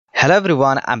Hello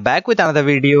everyone, I'm back with another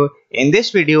video. In this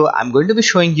video, I'm going to be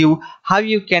showing you how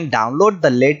you can download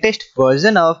the latest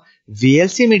version of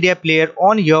VLC Media Player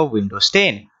on your Windows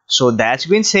 10. So that's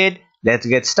been said, let's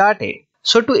get started.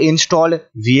 So to install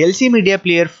VLC Media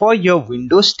Player for your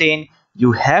Windows 10,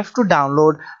 you have to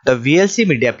download the VLC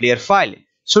Media Player file.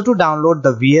 So to download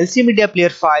the VLC Media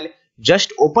Player file,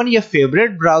 just open your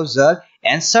favorite browser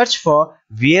and search for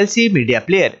VLC Media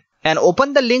Player. And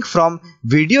open the link from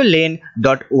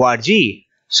VideoLAN.org.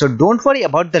 So don't worry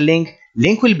about the link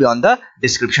will be on the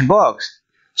description box.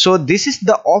 So this is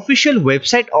the official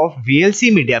website of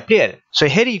VLC Media Player. So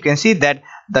here you can see that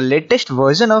the latest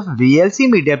version of VLC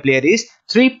Media Player is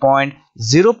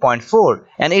 3.0.4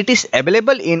 and it is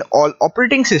available in all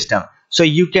operating systems. So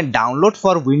you can download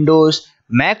for Windows,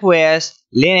 Mac OS,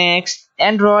 Linux,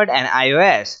 Android and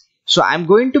iOS. So I'm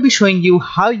going to be showing you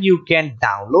how you can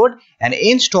download and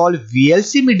install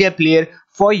VLC Media Player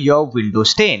for your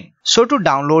Windows 10. So to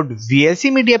download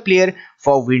VLC Media Player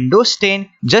for Windows 10,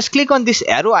 just click on this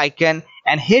arrow icon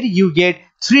and here you get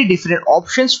three different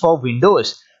options for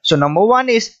Windows. So number one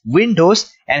is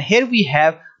Windows and here we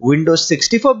have Windows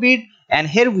 64-bit and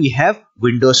here we have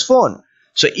Windows Phone.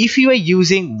 So if you are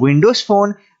using Windows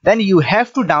Phone, then you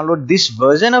have to download this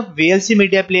version of VLC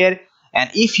Media Player, and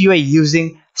if you are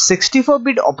using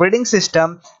 64-bit operating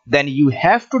system, then you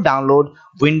have to download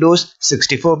Windows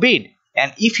 64-bit,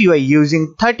 and if you are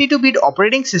using 32-bit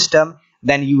operating system,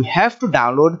 then you have to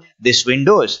download this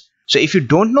Windows. So if you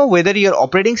don't know whether your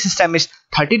operating system is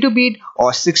 32-bit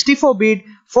or 64-bit,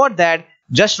 for that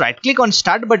just right click on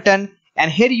Start button and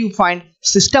here you find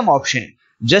System option.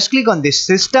 Just click on this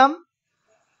System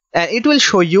and it will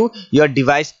show you your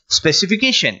device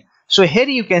specification. So here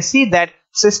you can see that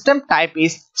system type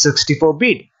is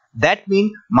 64-bit. That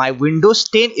means my Windows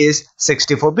 10 is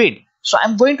 64-bit. So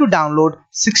I'm going to download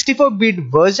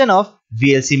 64-bit version of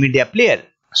VLC Media Player.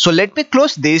 So let me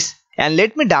close this and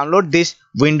let me download this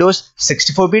Windows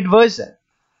 64-bit version.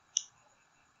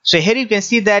 So here you can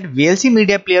see that VLC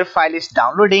Media Player file is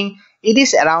downloading. It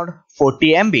is around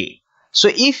 40 MB. So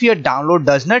if your download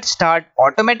does not start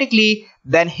automatically,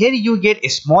 then here you get a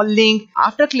small link.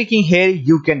 After clicking here,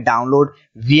 you can download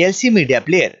VLC Media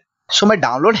Player. So my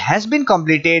download has been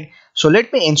completed. So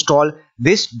let me install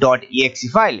this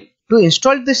 .exe file. To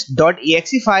install this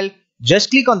 .exe file, just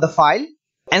click on the file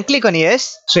and click on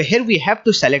yes. So here we have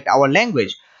to select our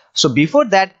language. So before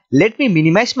that, let me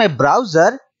minimize my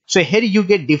browser. So here you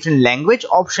get different language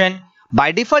option.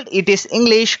 By default, it is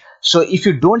English. So if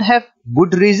you don't have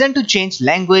good reason to change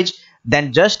language,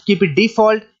 then just keep it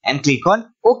default and click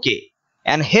on OK.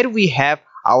 And here we have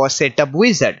our setup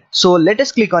wizard. So let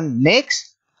us click on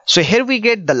next. So here we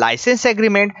get the license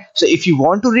agreement. So if you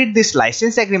want to read this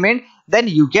license agreement, then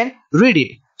you can read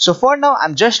it. So for now,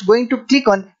 I'm just going to click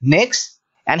on next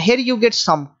and here you get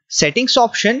some settings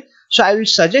option. So I will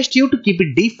suggest you to keep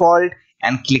it default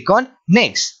and click on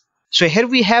next. So here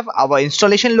we have our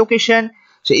installation location.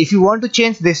 So if you want to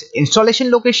change this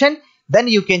installation location, then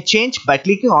you can change by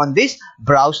clicking on this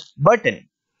browse button.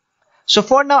 So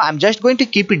for now, I'm just going to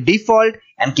keep it default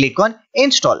and click on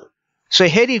install. So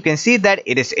here you can see that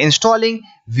it is installing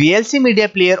VLC Media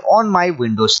Player on my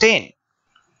Windows 10.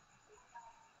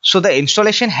 So the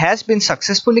installation has been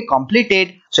successfully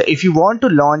completed. So if you want to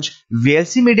launch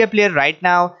VLC Media Player right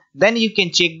now, then you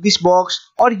can check this box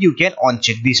or you can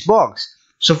uncheck this box.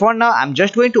 So for now, I'm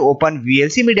just going to open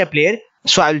VLC Media Player.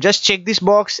 So I'll just check this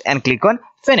box and click on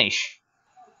finish.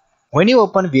 When you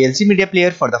open VLC Media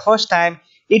Player for the first time,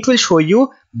 it will show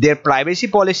you their privacy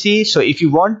policy. So if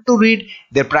you want to read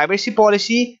their privacy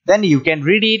policy, then you can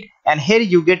read it. And here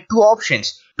you get two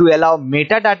options: to allow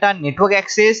metadata network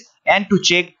access and to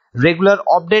check regular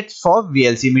updates for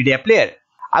VLC Media Player.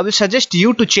 I will suggest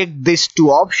you to check these two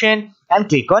options and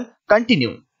click on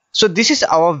continue. So this is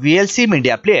our VLC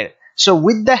Media Player. So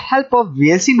with the help of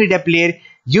VLC Media Player,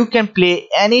 you can play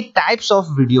any types of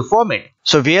video format.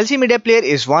 So VLC Media Player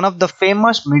is one of the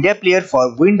famous media player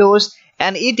for Windows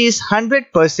and it is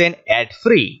 100% ad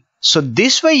free. So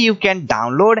this way you can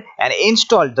download and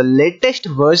install the latest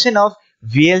version of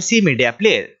VLC Media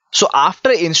Player. So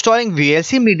after installing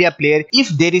VLC Media Player, if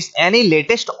there is any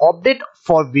latest update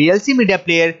for VLC Media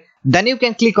Player, then you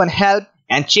can click on help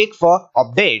and check for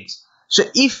updates. So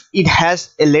if it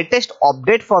has a latest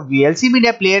update for VLC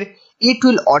Media Player, it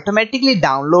will automatically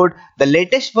download the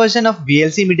latest version of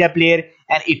VLC Media Player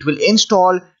and it will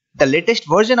install the latest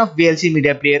version of VLC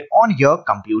Media Player on your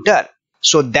computer.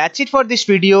 So that's it for this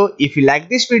video. If you like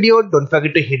this video, don't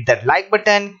forget to hit that like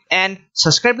button and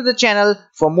subscribe to the channel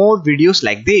for more videos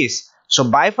like this. So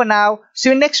bye for now. See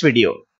you in next video.